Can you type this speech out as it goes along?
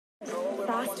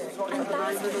Faster and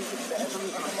faster.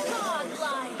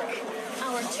 Godlike!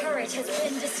 Our turret has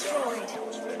been destroyed.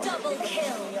 Double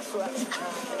kill.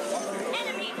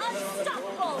 Enemy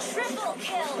unstoppable. Triple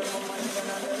kill.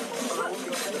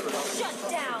 Shut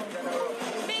down.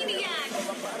 Maniac!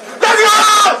 Let's go!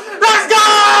 Let's go!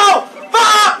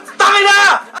 Fuck! Tangin na!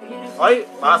 Oy,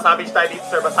 mga savage tayo dito,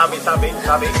 sir. Savage.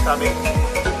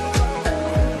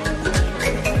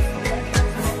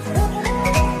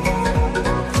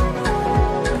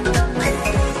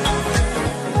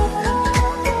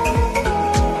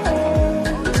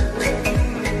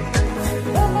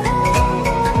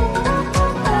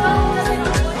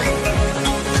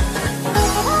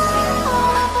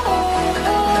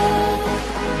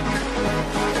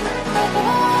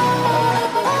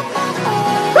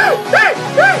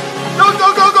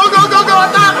 Go!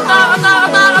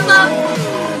 Attack!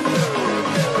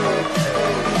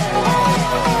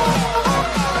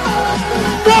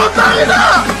 Putang ina!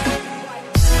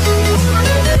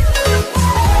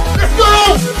 Let's go!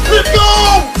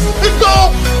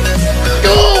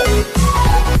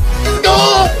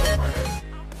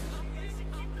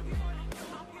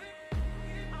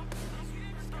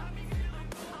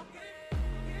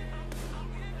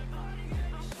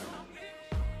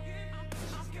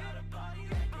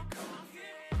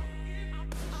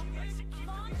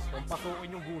 Kung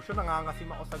pasukin yung gusto,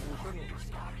 nangangasim ako sa gusto eh.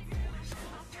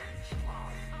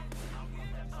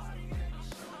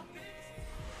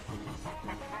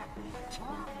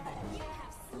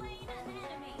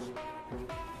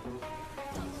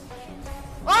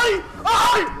 Ay!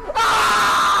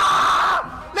 Ah!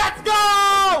 Let's go!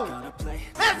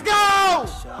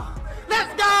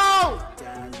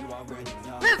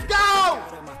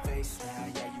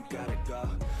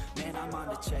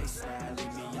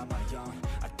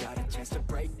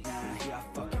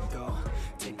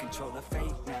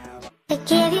 I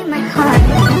gave you my heart.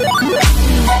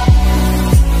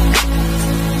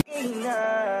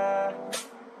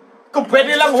 Kung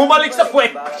pwede lang humalik sa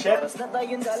puwet. Shit. Tapos na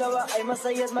tayong dalawa ay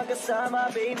masaya't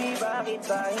magkasama, baby, bakit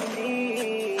ba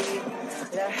hindi?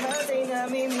 Lahat ay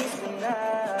namimiss ko na.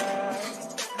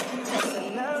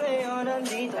 Sana ngayon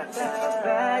nandito ka.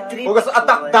 Hugas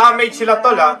attack damage sila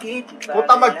tol ha.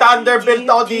 Puta mag-thunderbolt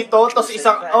ako dito. Tapos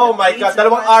isang, oh my god,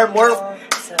 dalawang armor.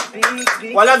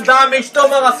 Walang damage to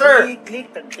mga sir.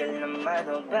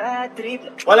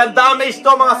 Walang damage to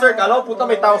mga sir. Kala ko puta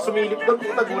may tao sumilip doon.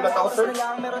 Puta gulat ako sir.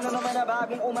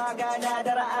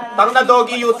 Tang na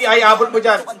doggy UTI abot mo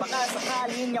dyan.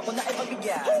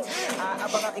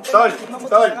 Tol.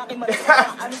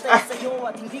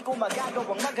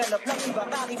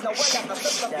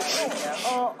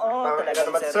 Talaga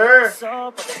naman sir.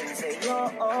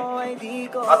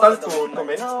 Atal 2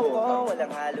 comments ko.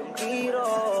 Walang halong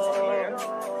tiro.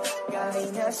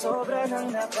 Kahit na sobra nang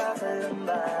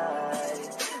nakakalambal,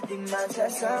 di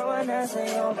magsasawa na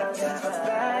sa'yo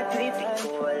magkakabad trip. Di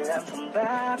ko alam kung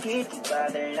bakit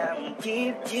bagal lang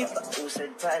keep pausad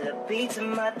palapit sa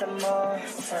mata mo.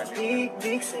 Sa big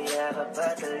saya ka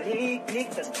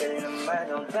pataliklik, tagal naman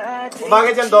ang bad trip.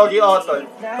 Umagat yan doggy otol.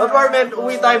 Don't worry man,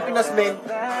 uwi tayong Pinas men.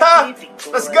 Ha!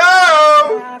 Let's go!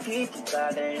 Bakit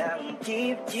bagal lang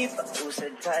keep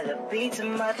pausad palapit sa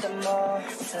mata mo.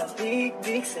 Sa big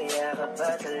saya ka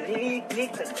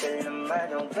pataliklik, tagal naman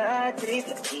ang bad trip.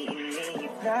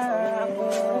 Iinip na ako.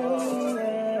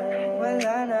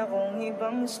 Wala na akong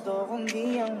ibang gusto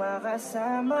kundi ang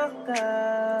makasama ka.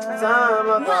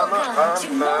 Welcome to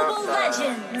Mobile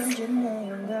Legends! Nandiyan na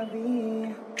yung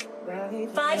gabi.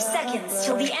 5 seconds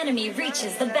till the enemy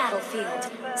reaches the battlefield.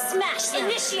 Smash!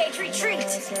 Initiate retreat!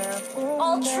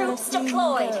 All troops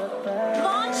deployed!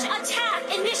 Launch attack!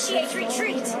 Initiate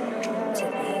retreat! To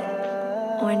be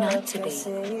or not to be.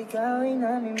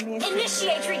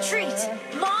 Initiate retreat!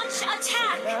 Launch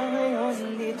attack!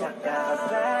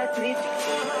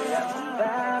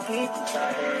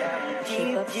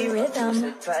 Keep up your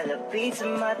rhythm.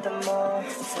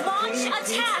 Launch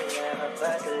attack!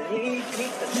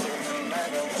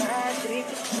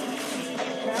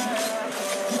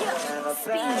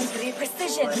 Speed,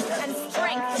 precision, and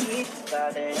strength.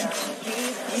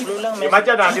 Lima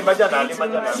dyan ha.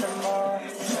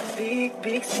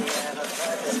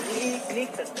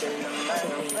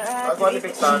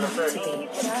 Pag-qualifix na ano sir.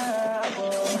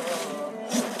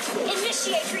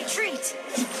 Initiate retreat!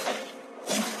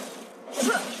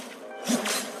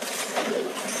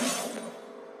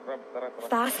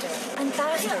 Faster and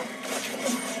faster.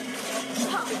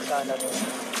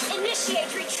 Initiate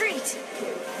retreat!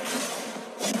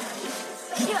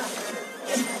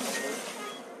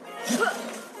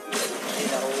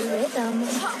 Rhythm.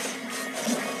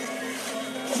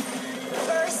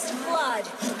 First blood.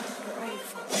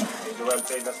 well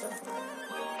played na siya.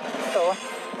 Ito.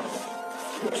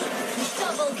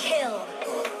 Double kill.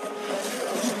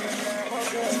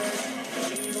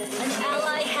 An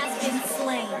ally has been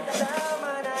slain.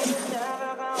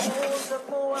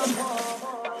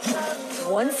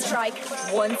 One strike,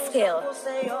 one skill.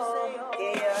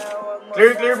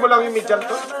 Clear mo lang yung mid dyan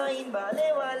to.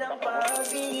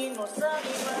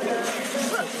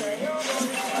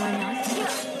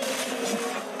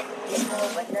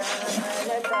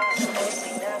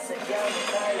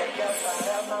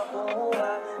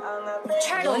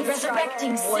 Turtle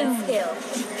resurrecting soon.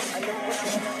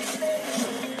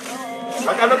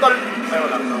 Mag ano tol? Ay,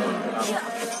 wala.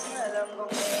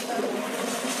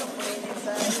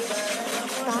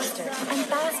 Faster and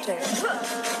faster.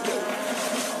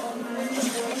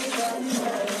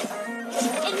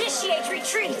 Initiate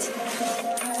retreat.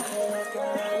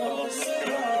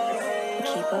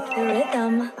 Keep up the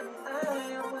rhythm.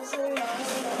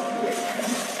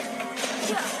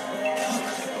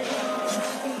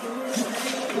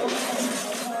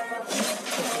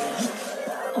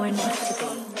 Or not to be.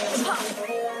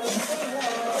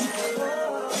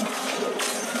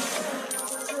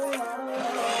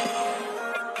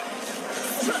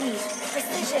 Speed,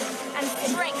 precision, and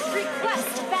strength.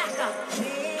 Request backup.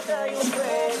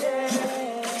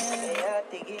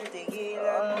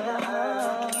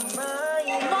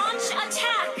 Launch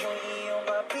attack.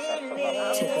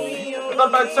 To be. Tol,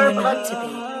 bad sir, Or not to be.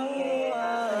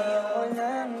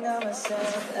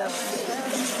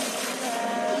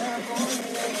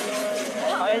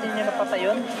 Ayaw din nyo napatay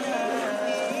yun.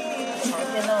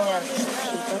 Yan lang yan.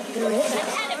 Keep up the rhythm. An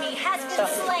enemy has been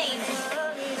slain.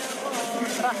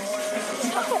 Tara.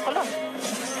 Ako ka lang.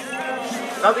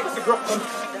 Dati kasi Grok tol.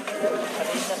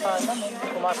 Kalit na sana.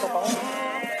 Pumasok ako.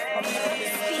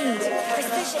 Speed,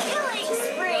 precision, killing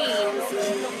spree.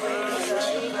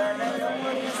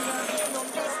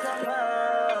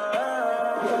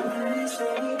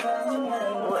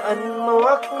 Ano mo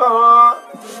ako?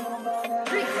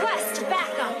 Request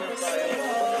backup.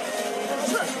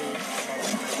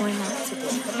 Or not to be.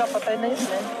 Wala, patay na yun,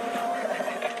 men.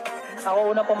 Ako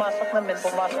una pumasok na, men.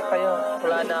 Pumasok kayo.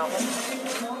 Wala na ako.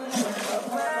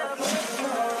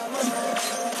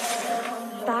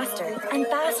 Faster and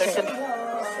faster. Second.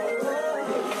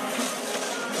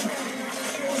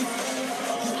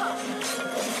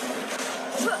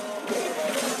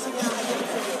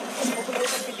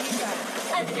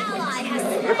 An ally has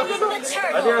slain the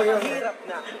turtle. Ano yan?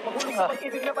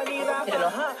 Yan o.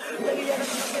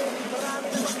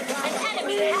 An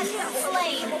enemy has been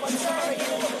slain.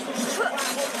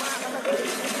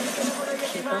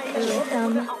 Keep up the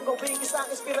rhythm.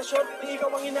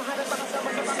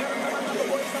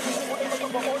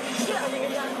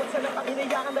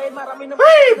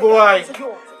 Hey, boy!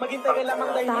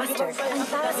 Faster and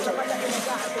faster.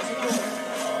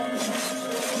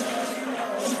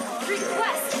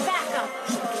 Request backup.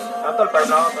 Ah, tol, parang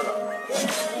na ako tol.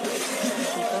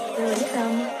 Keep up the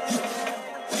rhythm.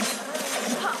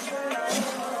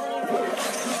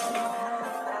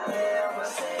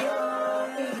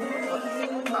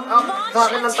 Sa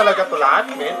akin lang talaga to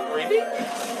lahat, man. Really?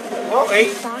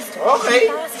 Okay. Faster. Okay.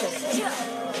 Faster.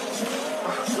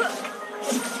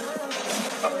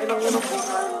 Ang ilang yun ako.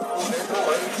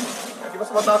 Okay. Hindi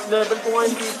mas mataas level ko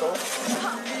ngayon dito.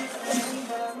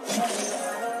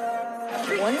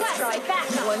 One strike,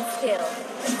 backup. One skill.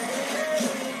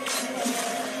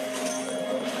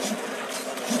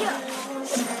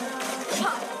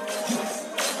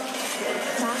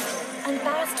 Faster and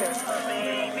faster.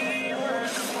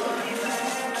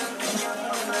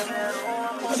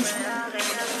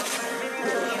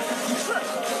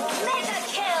 Mega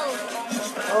kill.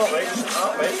 Okay.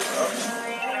 Okay.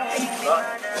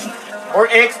 More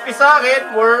XP sa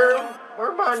akin.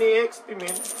 More money XP,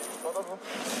 man.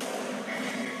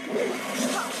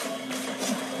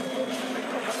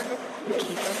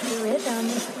 Keep up the rhythm.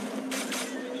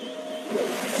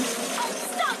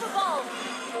 Unstoppable.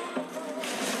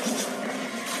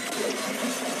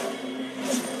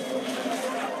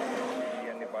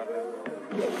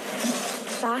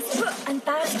 Faster and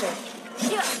faster.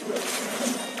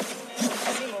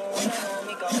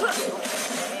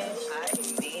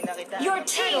 Your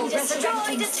team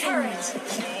destroyed a turret.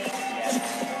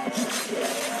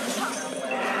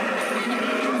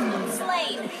 Enemy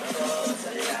slain.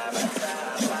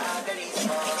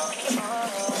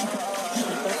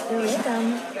 Keep up the rhythm.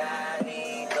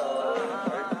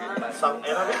 Sang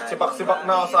ina, man. Sibak-sibak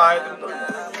na ako sa item to.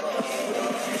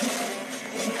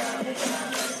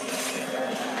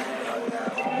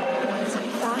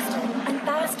 Faster and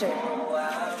faster.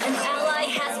 An ally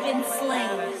has been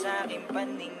slain. Sa aking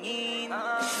paningin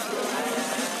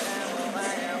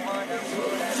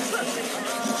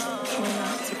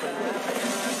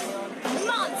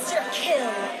Monster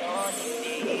kill.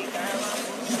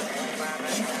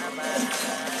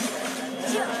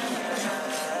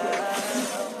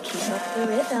 Keep up the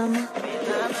rhythm.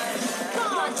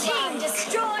 Team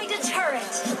destroyed a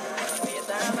turret.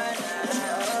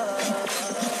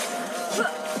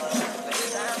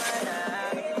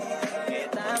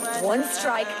 One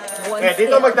strike, one Dito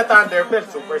skill. magta-Thunderbelt.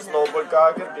 Super snowball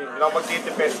ka agad. Hindi lang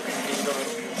mag-defense.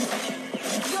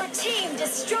 Your team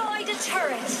destroyed a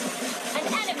turret. An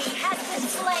enemy has been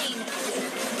slain.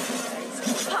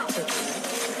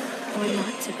 Or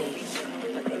not to be.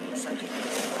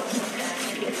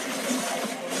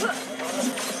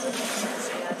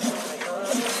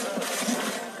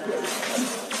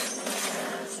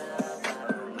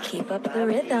 Keep up the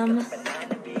rhythm.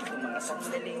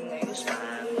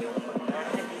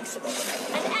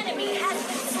 An enemy has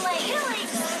been slain.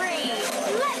 Killing spree.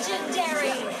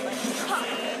 Legendary.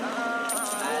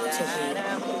 To be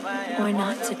or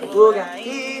not to be.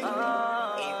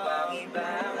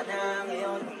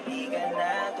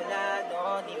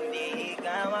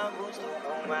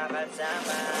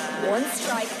 One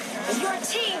strike. Your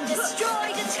team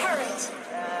destroyed a turret.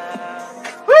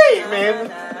 Hey, man!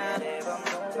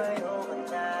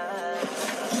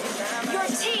 Your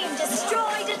team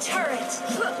destroyed a turret.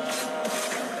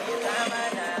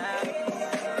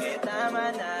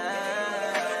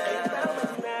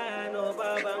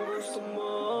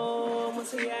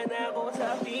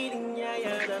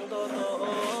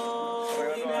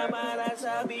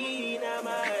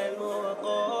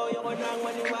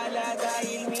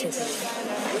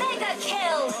 Mega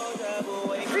kill.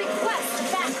 Request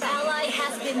back. Ally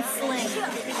has been slain.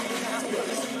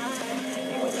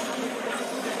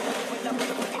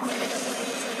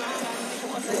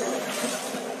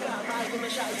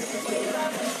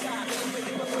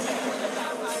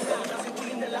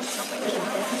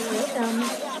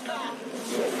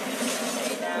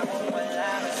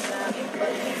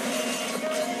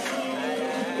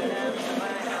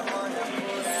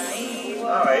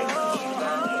 Alright.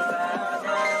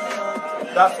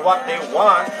 That's what they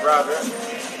want, brother.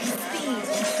 Speed,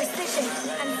 precision,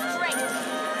 and strength.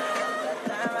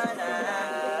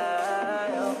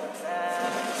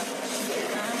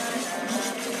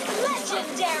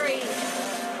 Legendary.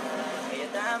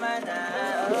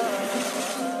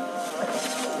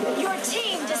 Your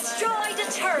team destroyed a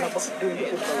turret.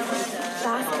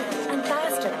 Faster and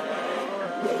faster.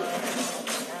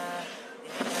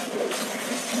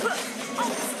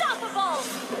 Unstoppable.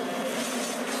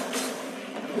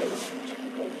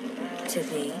 To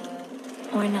be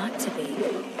or not to be.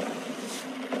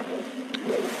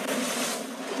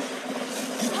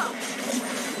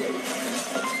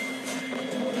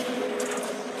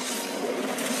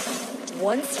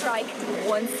 One strike,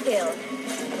 one skill.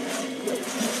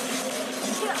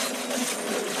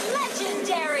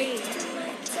 Legendary!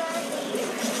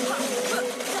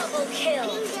 Double kill.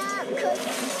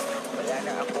 Wala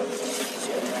na akong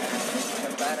sisisyon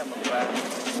para magbago.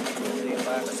 Tuloy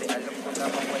pa kasi alam ko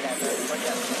namang wala na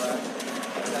magagawa.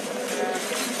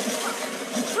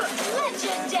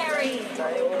 Legendary!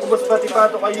 Ubus pati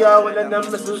pato kaya wala nang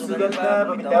masusugal na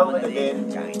pagdaw na din.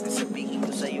 Kahit nasabihin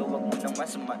ko sa'yo wag mo nang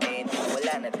masamain.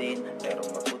 Wala na din, pero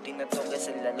mabuti na to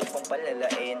kasi lalo pang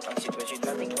palalain. Ang sitwasyon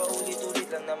natin paulit-ulit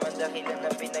lang naman dahilan na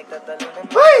pinagtatalunan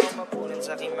mo. Mapunan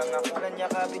sa aking mga kunan,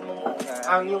 yakapin mo muna.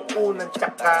 Ang yung unang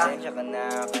tsaka. Pasensya ka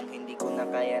na kung hindi ko na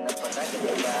kaya ng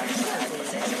patagal ka. At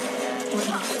pasensya ka na kung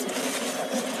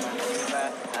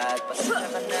at pasensya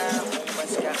ka na kung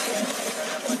mas kakaya ka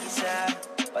na mag-isa.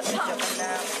 Pasensya ka na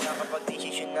kung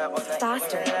nakapag-desisyon na ako na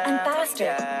Faster and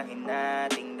faster. Pagkahin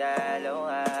nating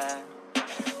dalawa.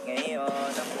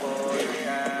 Ngayon ako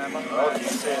na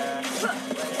mag-isa.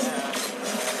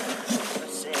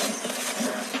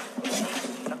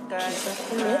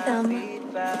 Rhythm.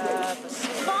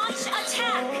 Launch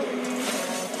attack!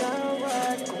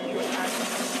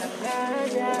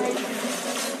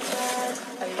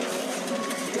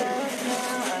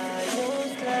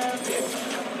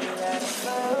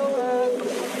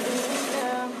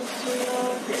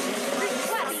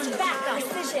 Request backup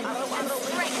precision and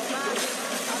strength.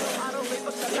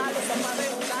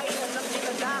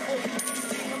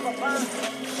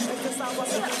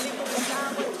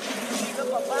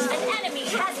 An enemy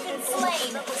has been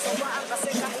slain.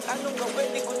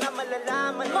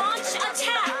 Launch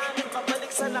attack!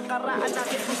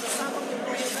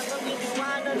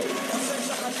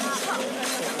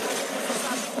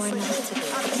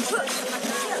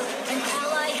 An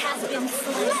ally has been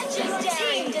slain. Legendary!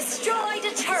 Team destroyed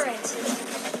a turret.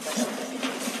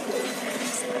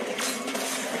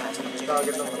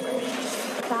 agad ng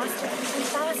Faster and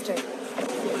faster.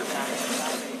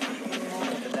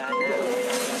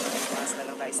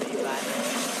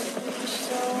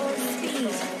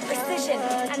 Speed, precision,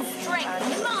 and strength.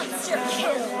 Monster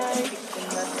kill.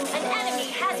 An enemy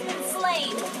has been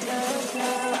slain.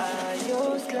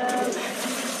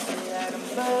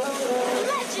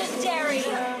 Legendary.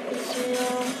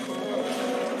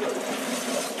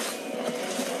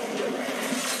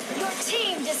 Your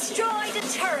team destroyed a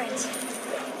turret.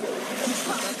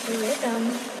 Rhythm.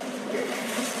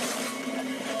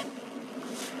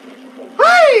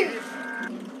 Hey!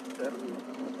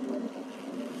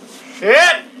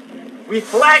 Shit! We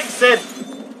flexed it!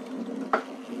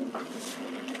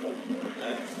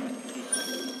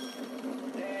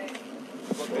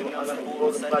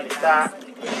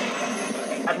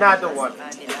 Another one.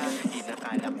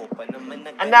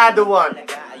 Another one.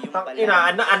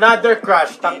 Tangina, another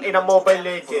crash. Tangina Mobile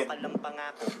Legend.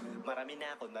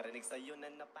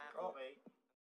 Okay.